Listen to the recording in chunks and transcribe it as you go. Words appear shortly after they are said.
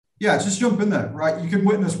Yeah, just jump in there, right? You can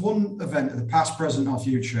witness one event of the past, present, or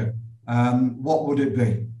future. What would it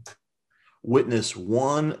be? Witness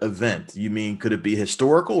one event. You mean could it be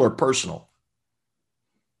historical or personal?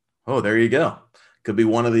 Oh, there you go. Could be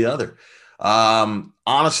one or the other.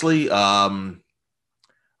 Honestly, I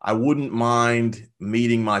wouldn't mind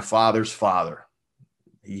meeting my father's father.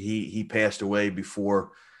 He passed away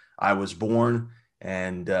before I was born,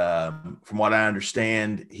 and from what I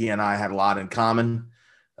understand, he and I had a lot in common,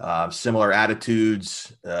 similar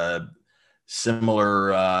attitudes,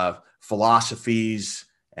 similar philosophies,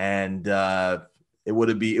 and it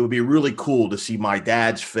would be really cool to see my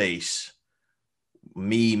dad's face,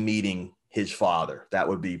 me meeting his father. That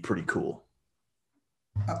would be pretty cool.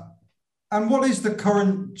 Uh, and what is the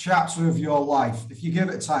current chapter of your life? If you give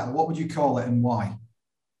it a title, what would you call it and why?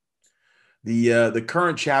 The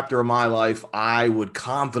current chapter of my life, I would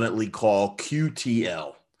confidently call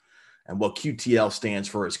QTL, and what QTL stands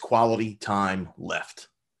for is quality time left.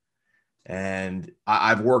 And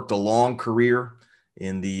I've worked a long career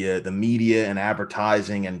in the media and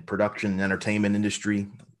advertising and production and entertainment industry,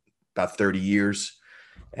 about 30 years,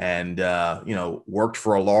 and worked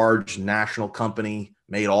for a large national company,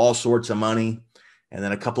 made all sorts of money. And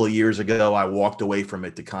then a couple of years ago, I walked away from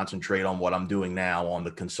it to concentrate on what I'm doing now on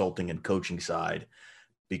the consulting and coaching side,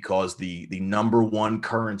 because the number one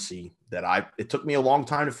currency that it took me a long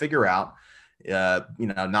time to figure out,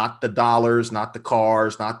 not the dollars, not the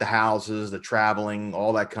cars, not the houses, the traveling,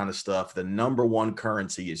 all that kind of stuff. The number one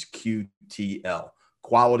currency is QTL,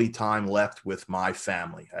 quality time left with my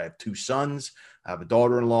family. I have two sons. I have a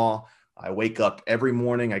daughter-in-law. I wake up every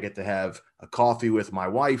morning. I get to have a coffee with my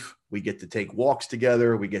wife. We get to take walks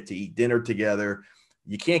together. We get to eat dinner together.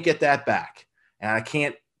 You can't get that back. And I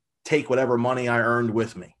can't take whatever money I earned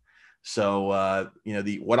with me. So,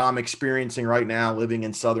 what I'm experiencing right now, living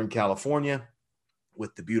in Southern California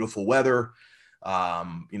with the beautiful weather,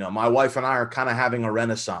 my wife and I are kind of having a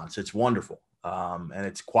renaissance. It's wonderful. And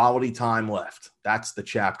it's quality time left. That's the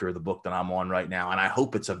chapter of the book that I'm on right now. And I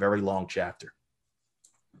hope it's a very long chapter.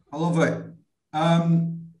 I love it.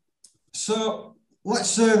 So let's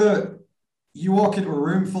say that you walk into a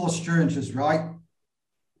room full of strangers, right?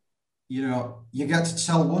 You get to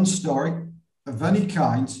tell one story of any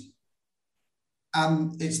kind,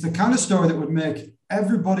 and it's the kind of story that would make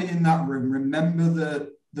everybody in that room remember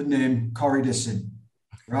the name Corey Dissin,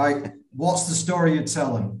 right? What's the story you're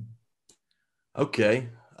telling? Okay.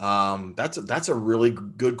 That's a really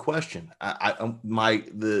good question.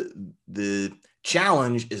 The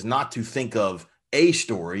challenge is not to think of a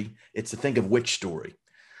story; it's to think of which story,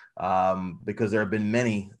 because there have been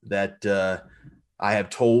many that I have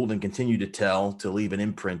told and continue to tell to leave an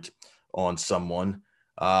imprint on someone.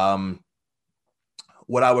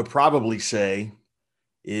 What I would probably say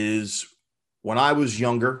is, when I was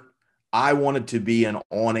younger, I wanted to be an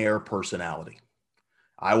on-air personality.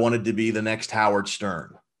 I wanted to be the next Howard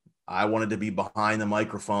Stern. I wanted to be behind the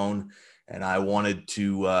microphone, and I wanted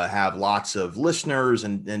to have lots of listeners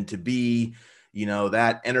and to be,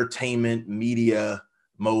 that entertainment media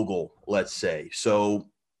mogul, let's say. So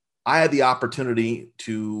I had the opportunity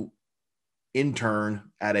to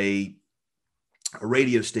intern at a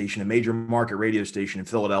radio station, a major market radio station in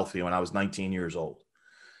Philadelphia when I was 19 years old.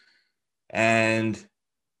 And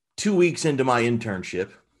 2 weeks into my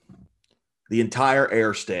internship, the entire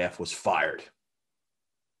air staff was fired.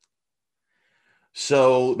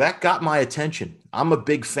 So that got my attention. I'm a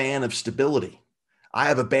big fan of stability. I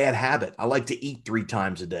have a bad habit. I like to eat 3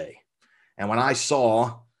 times a day. And when I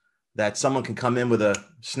saw that someone can come in with a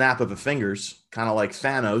snap of the fingers, kind of like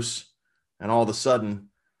Thanos, and all of a sudden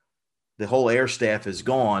the whole air staff is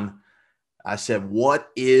gone, I said, what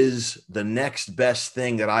is the next best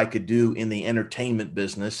thing that I could do in the entertainment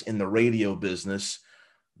business, in the radio business,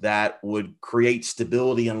 that would create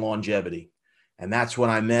stability and longevity? And that's when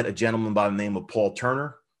I met a gentleman by the name of Paul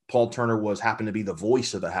Turner. Paul Turner happened to be the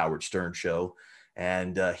voice of the Howard Stern show.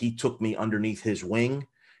 And he took me underneath his wing,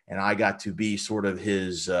 and I got to be sort of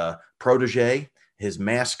his protege, his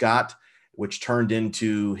mascot, which turned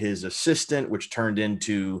into his assistant, which turned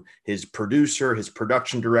into his producer, his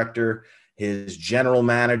production director, his general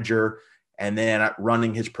manager, and then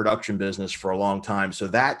running his production business for a long time. So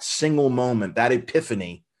that single moment, that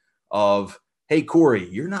epiphany of, hey, Corey,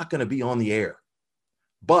 you're not going to be on the air,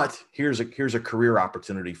 but here's a career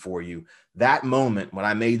opportunity for you. That moment when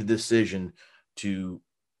I made the decision to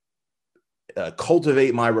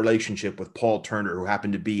cultivate my relationship with Paul Turner, who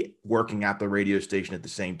happened to be working at the radio station at the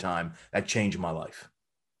same time, that changed my life.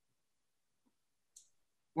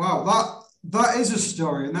 Wow, that is a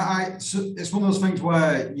story, and it's one of those things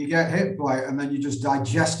where you get hit by it, and then you're just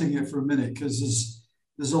digesting it for a minute, because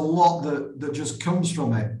There's a lot that just comes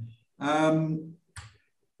from it.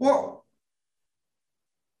 What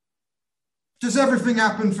does everything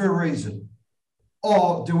happen for a reason?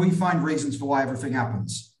 Or do we find reasons for why everything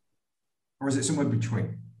happens? Or is it somewhere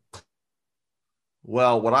between?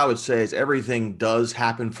 Well, what I would say is everything does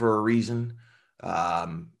happen for a reason.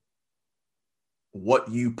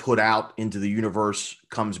 What you put out into the universe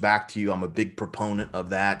comes back to you. I'm a big proponent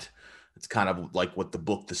of that. It's kind of like what the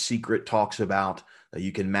book The Secret talks about. That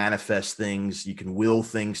you can manifest things, you can will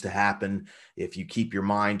things to happen if you keep your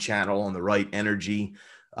mind channel on the right energy.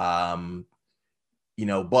 But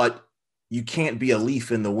you can't be a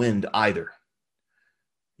leaf in the wind either.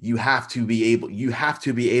 You have to be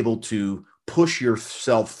able to push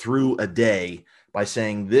yourself through a day by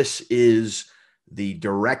saying, this is the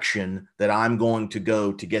direction that I'm going to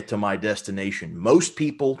go to get to my destination. Most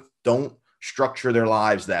people don't structure their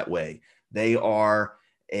lives that way. They are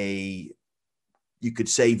you could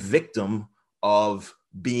say, victim of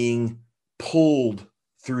being pulled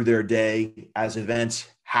through their day as events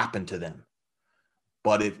happen to them.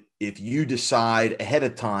 But if you decide ahead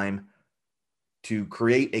of time to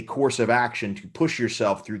create a course of action to push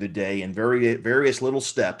yourself through the day in various little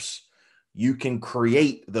steps, you can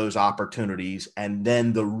create those opportunities and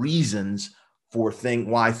then the reasons for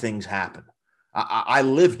why things happen. I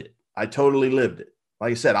lived it. I totally lived it.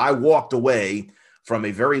 Like I said, I walked away from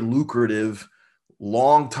a very lucrative,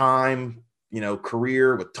 long time,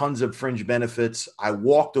 career with tons of fringe benefits. I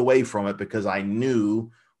walked away from it because I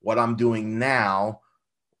knew what I'm doing now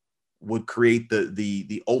would create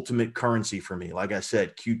the ultimate currency for me. Like I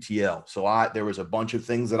said, QTL. So there was a bunch of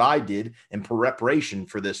things that I did in preparation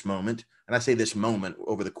for this moment. And I say this moment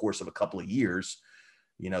over the course of a couple of years,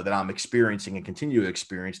 that I'm experiencing and continue to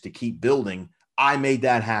experience to keep building. I made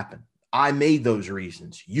that happen. I made those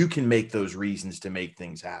reasons. You can make those reasons to make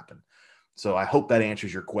things happen. So I hope that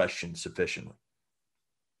answers your question sufficiently.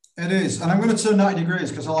 It is. And I'm going to turn 90 degrees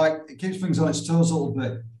because it keeps things on its toes a little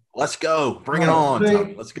bit. Let's go. Bring it on.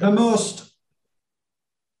 Let's go.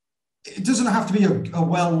 It doesn't have to be a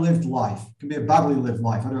well-lived life. It can be a badly lived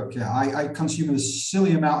life. I don't care. I consume a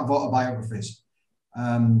silly amount of autobiographies,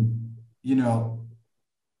 and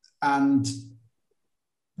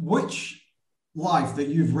which life that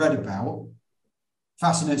you've read about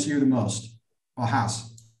fascinates you the most or has?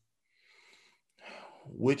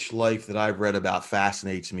 Which life that I've read about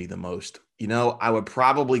fascinates me the most? I would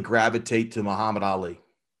probably gravitate to Muhammad Ali.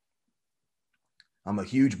 I'm a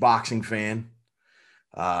huge boxing fan.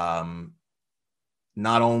 Not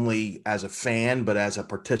only as a fan, but as a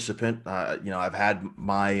participant. I've had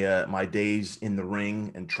my days in the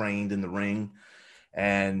ring and trained in the ring.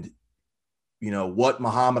 And, what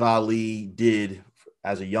Muhammad Ali did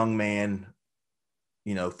as a young man,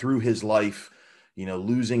 through his life,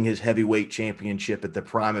 losing his heavyweight championship at the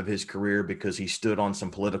prime of his career because he stood on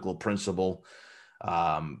some political principle.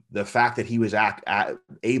 The fact that he was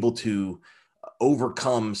able to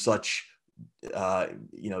overcome such,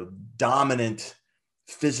 dominant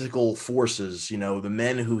physical forces. The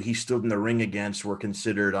men who he stood in the ring against were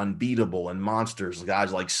considered unbeatable and monsters,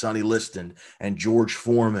 guys like Sonny Liston and George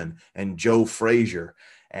Foreman and Joe Frazier.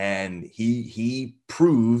 And he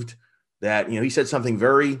proved that, he said something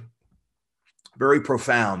very, very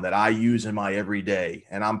profound that I use in my everyday,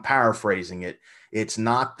 and I'm paraphrasing it. It's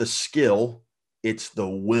not the skill, it's the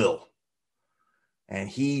will. And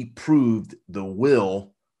he proved the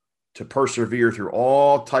will to persevere through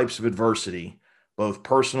all types of adversity, both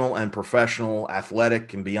personal and professional,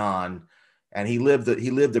 athletic and beyond. And he lived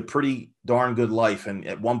a pretty darn good life. And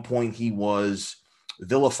at one point he was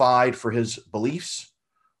vilified for his beliefs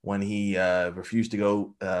when he refused to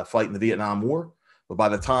go fight in the Vietnam War. But by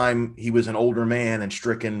the time he was an older man and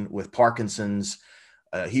stricken with Parkinson's,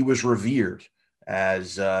 he was revered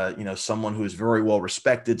as someone who is very well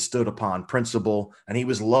respected, stood upon principle, and he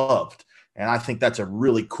was loved. And I think that's a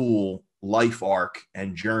really cool life arc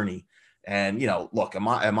and journey. And, look, am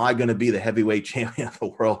I going to be the heavyweight champion of the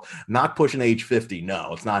world? Not pushing age 50.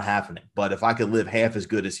 No, it's not happening. But if I could live half as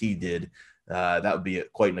good as he did, that would be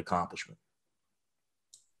quite an accomplishment.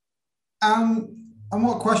 And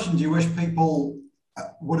what question do you wish people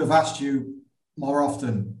would have asked you more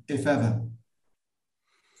often, if ever?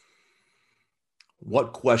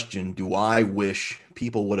 What question do I wish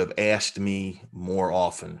people would have asked me more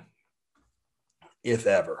often, if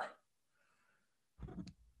ever?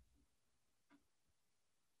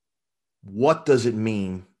 What does it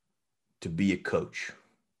mean to be a coach?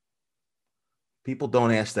 People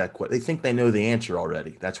don't ask that question. They think they know the answer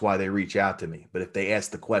already. That's why they reach out to me. But if they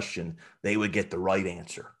ask the question, they would get the right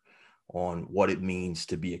answer on what it means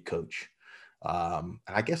to be a coach. And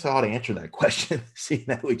I guess I ought to answer that question, seeing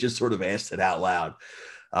that we just sort of asked it out loud.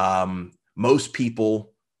 Most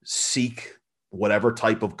people seek whatever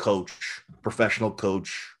type of coach, professional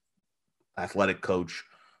coach, athletic coach,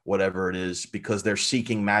 whatever it is, because they're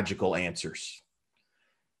seeking magical answers.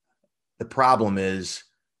 The problem is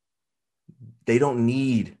they don't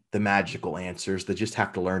need the magical answers. They just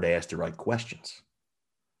have to learn to ask the right questions.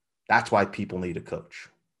 That's why people need a coach.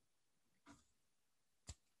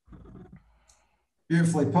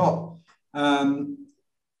 Beautifully put. And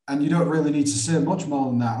you don't really need to say much more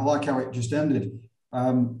than that. I like how it just ended.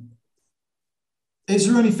 Is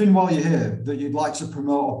there anything while you're here that you'd like to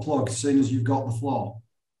promote or plug, seeing as you've got the floor?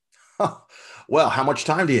 Well, how much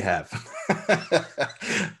time do you have?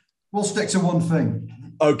 We'll stick to one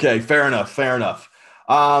thing. Okay, fair enough.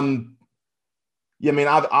 Yeah, I mean,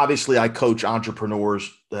 obviously, I coach entrepreneurs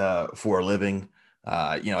for a living.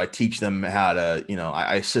 I teach them how to,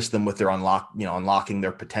 I assist them with their unlocking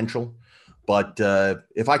their potential. But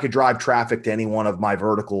if I could drive traffic to any one of my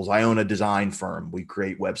verticals, I own a design firm. We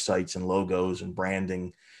create websites and logos and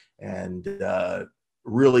branding, and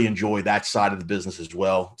really enjoy that side of the business as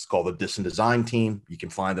well. It's called the Dissin Design Team. You can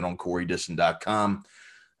find it on CoreyDissin.com.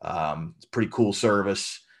 It's a pretty cool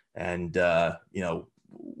service, and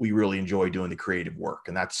we really enjoy doing the creative work,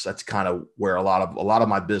 and that's kind of where a lot of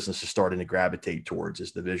my business is starting to gravitate towards,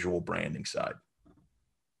 is the visual branding side.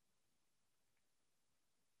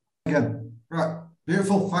 Again, right,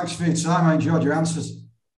 beautiful. Thanks for your time. I enjoyed your answers.